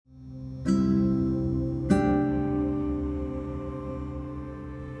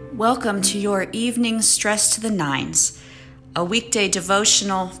Welcome to your evening Stress to the Nines, a weekday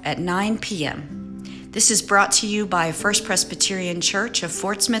devotional at 9 p.m. This is brought to you by First Presbyterian Church of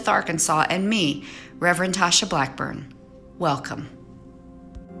Fort Smith, Arkansas, and me, Reverend Tasha Blackburn. Welcome.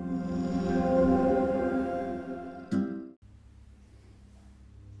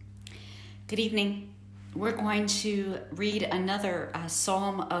 Good evening. We're going to read another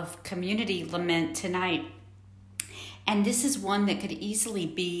psalm of community lament tonight. And this is one that could easily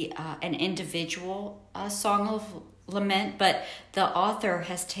be an individual song of lament, but the author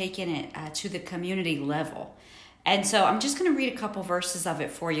has taken it to the community level. And so I'm just going to read a couple verses of it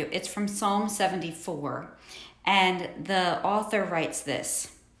for you. It's from Psalm 74, and the author writes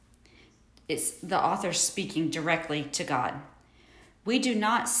this. It's the author speaking directly to God. We do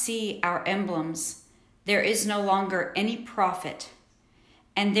not see our emblems. There is no longer any prophet.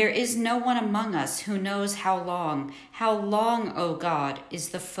 And there is no one among us who knows how long, O God, is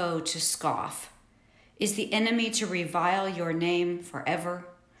the foe to scoff? Is the enemy to revile your name forever?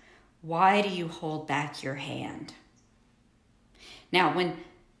 Why do you hold back your hand? Now, when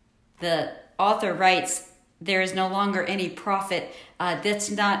the author writes, there is no longer any prophet,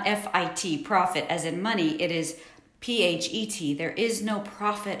 that's not F-I-T, prophet as in money, it is P-H-E-T. There is no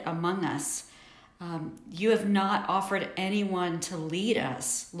prophet among us. You have not offered anyone to lead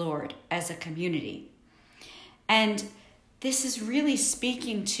us, Lord, as a community. And this is really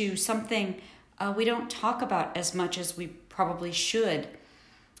speaking to something we don't talk about as much as we probably should.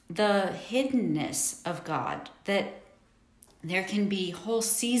 The hiddenness of God, that there can be whole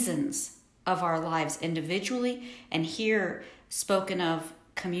seasons of our lives individually and here spoken of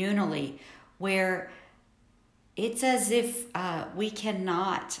communally, where it's as if we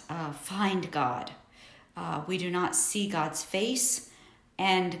cannot find God. We do not see God's face.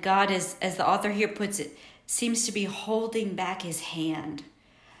 And God is, as the author here puts it, seems to be holding back his hand.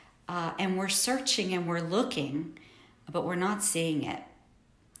 And we're searching and we're looking, but we're not seeing it.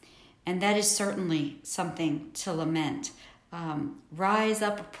 And that is certainly something to lament. Rise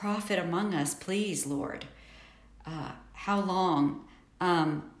up a prophet among us, please, Lord. How long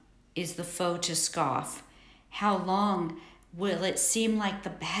is the foe to scoff? How long will it seem like the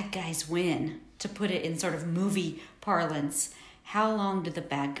bad guys win? To put it in sort of movie parlance, how long do the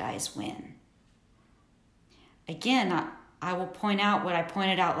bad guys win? Again, I will point out what I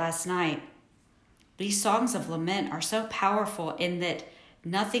pointed out last night. These songs of lament are so powerful in that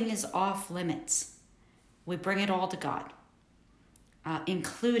nothing is off limits. We bring it all to God,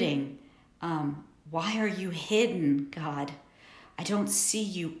 including, why are you hidden, God? I don't see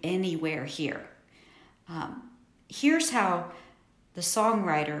you anywhere here. Here's how the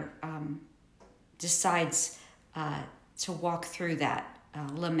songwriter decides to walk through that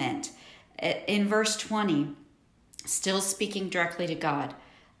lament. In verse 20, still speaking directly to God,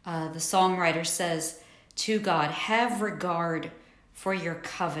 the songwriter says to God, have regard for your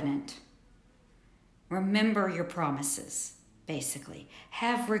covenant. Remember your promises, basically.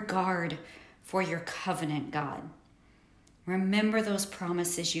 Have regard for your covenant, God. Remember those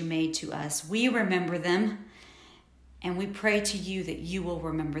promises you made to us. We remember them, and we pray to you that you will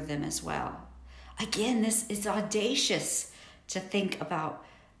remember them as well. Again, this is audacious to think about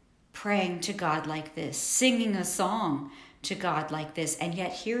praying to God like this, singing a song to God like this, and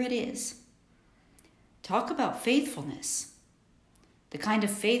yet here it is. Talk about faithfulness. The kind of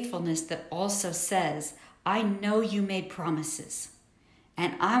faithfulness that also says, I know you made promises,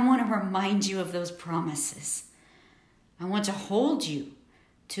 and I want to remind you of those promises. I want to hold you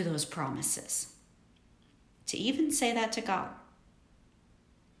to those promises. To even say that to God.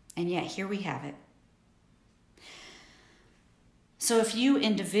 And yet here we have it. So if you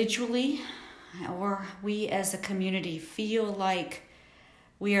individually or we as a community feel like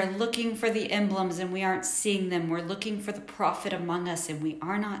we are looking for the emblems and we aren't seeing them, we're looking for the prophet among us and we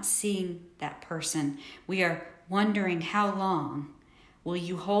are not seeing that person, we are wondering how long will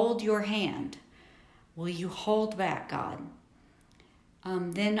you hold your hand? Will you hold back, God?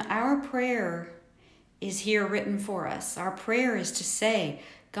 Then our prayer is here written for us. Our prayer is to say,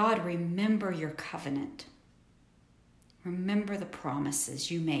 God, remember your covenant. Remember the promises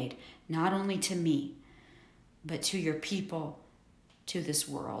you made, not only to me, but to your people, to this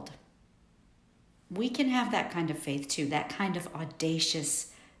world. We can have that kind of faith too, that kind of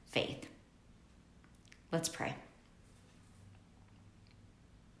audacious faith. Let's pray.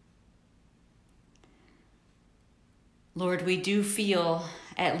 Lord, we do feel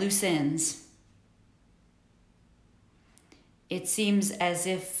at loose ends. It seems as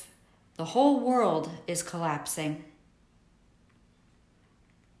if the whole world is collapsing.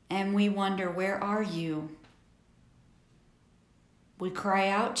 And we wonder, where are you? We cry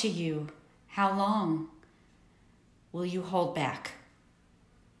out to you. How long will you hold back?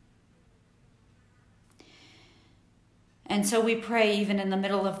 And so we pray, even in the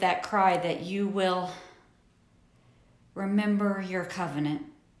middle of that cry, that you will remember your covenant.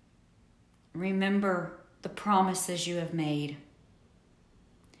 Remember the promises you have made.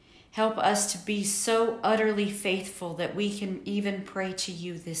 Help us to be so utterly faithful that we can even pray to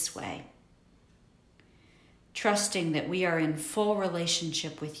you this way, trusting that we are in full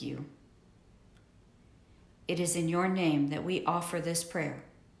relationship with you. It is in your name that we offer this prayer.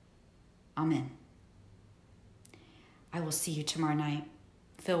 Amen. I will see you tomorrow night.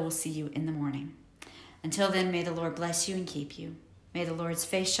 Phil will see you in the morning. Until then, may the Lord bless you and keep you. May the Lord's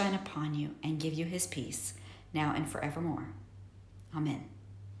face shine upon you and give you his peace, now and forevermore. Amen.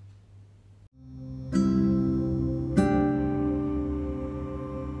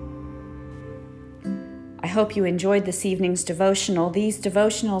 I hope you enjoyed this evening's devotional. These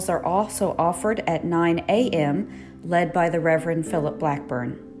devotionals are also offered at 9 a.m., led by the Reverend Philip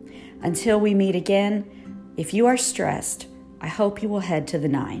Blackburn. Until we meet again, if you are stressed, I hope you will head to the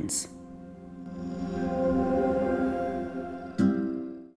 9s.